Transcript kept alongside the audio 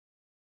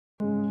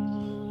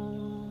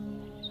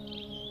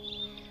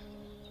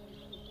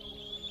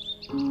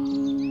It's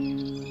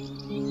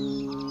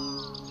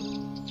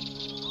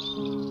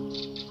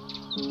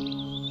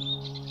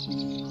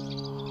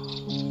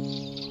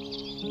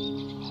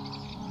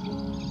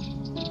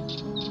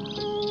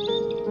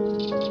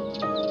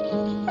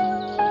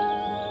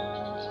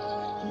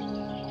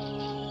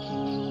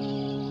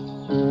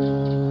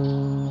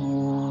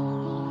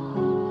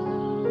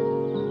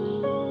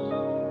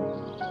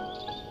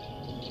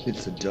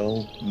a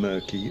dull,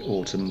 murky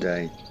autumn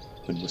day,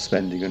 and we're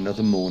spending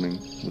another morning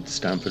with the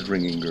Stanford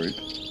Ringing Group,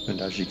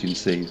 and as you can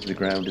see, the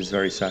ground is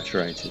very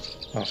saturated.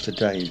 After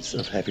days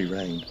of heavy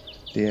rain,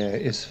 the air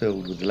is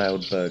filled with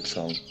loud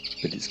birdsong,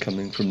 but it's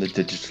coming from the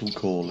digital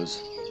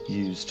callers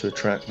used to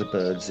attract the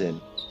birds in.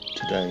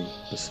 Today,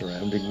 the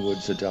surrounding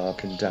woods are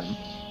dark and damp.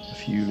 A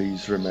few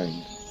leaves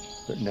remain,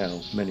 but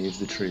now many of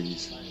the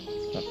trees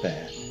are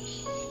bare,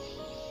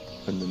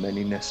 and the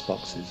many nest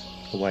boxes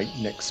await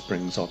next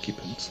spring's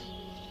occupants.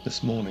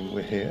 This morning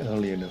we're here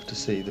early enough to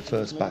see the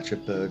first batch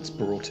of birds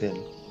brought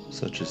in,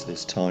 such as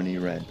this tiny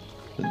wren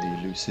and the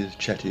elusive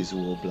Chetty's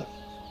warbler,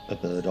 a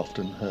bird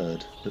often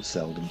heard but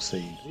seldom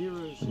seen.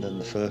 And then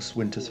the first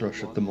winter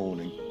thrush of the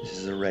morning. This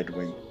is a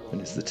redwing and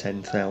is the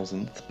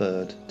 10,000th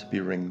bird to be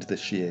ringed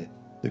this year.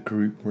 The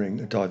group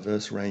ring a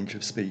diverse range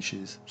of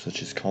species,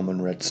 such as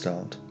common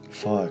redstart,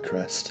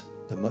 firecrest,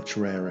 the much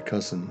rarer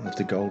cousin of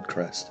the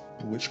goldcrest,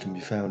 but which can be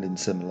found in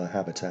similar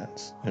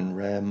habitats, and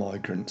rare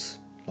migrants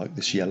like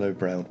this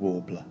yellow-browed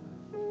warbler.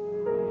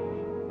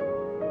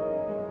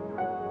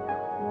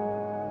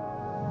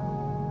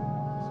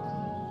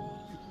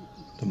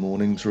 The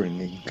morning's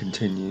ringing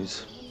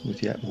continues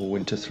with yet more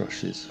winter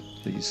thrushes,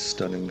 these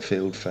stunning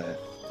fieldfare,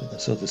 but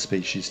there's other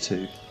species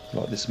too,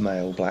 like this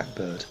male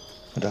blackbird,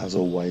 and as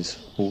always,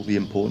 all the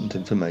important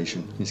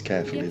information is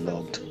carefully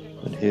logged.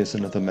 And here's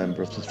another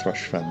member of the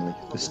thrush family,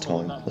 this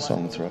time a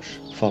song thrush,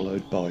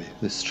 followed by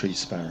this tree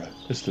sparrow.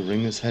 As the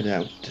ringers head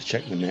out to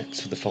check the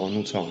nets for the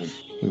final time,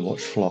 we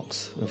watch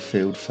flocks of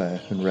fieldfare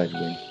and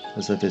redwing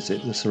as they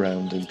visit the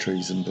surrounding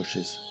trees and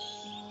bushes.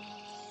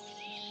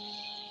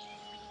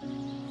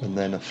 And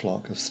then a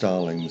flock of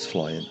starlings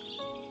fly in.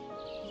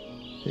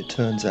 It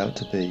turns out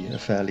to be a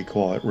fairly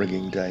quiet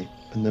ringing day,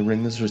 and the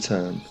ringers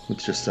return with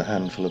just a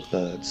handful of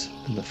birds,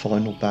 and the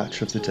final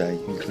batch of the day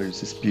includes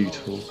this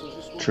beautiful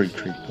tree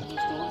creeper.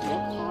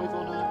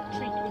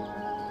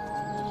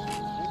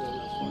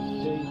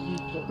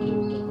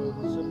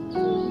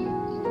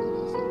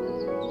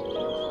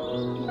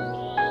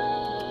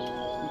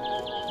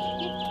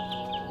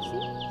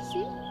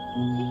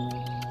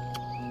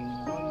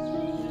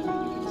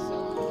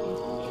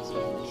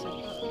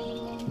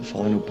 The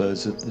final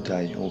birds of the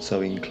day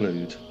also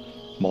include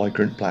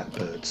migrant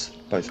blackbirds,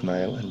 both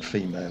male and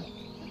female,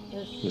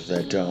 with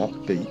their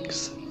dark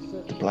beaks.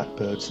 The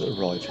blackbirds that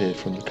arrive here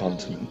from the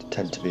continent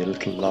tend to be a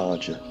little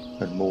larger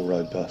and more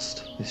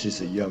robust. This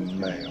is a young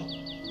male,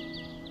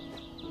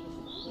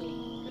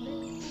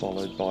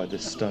 followed by the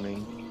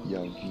stunning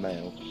young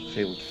male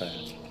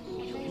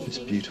fieldfare, this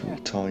beautiful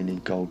tiny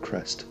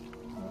goldcrest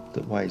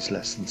that weighs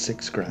less than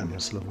 6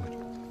 grams.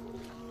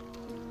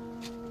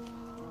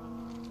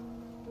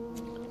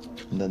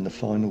 And then the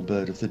final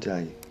bird of the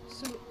day,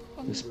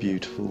 this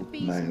beautiful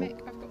male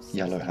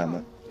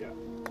yellowhammer,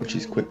 which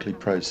is quickly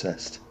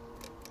processed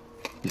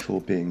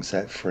before being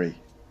set free.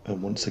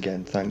 And once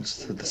again, thanks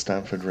to the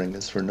Stanford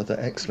Ringers for another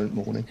excellent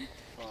morning,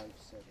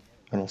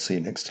 and I'll see you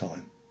next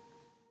time.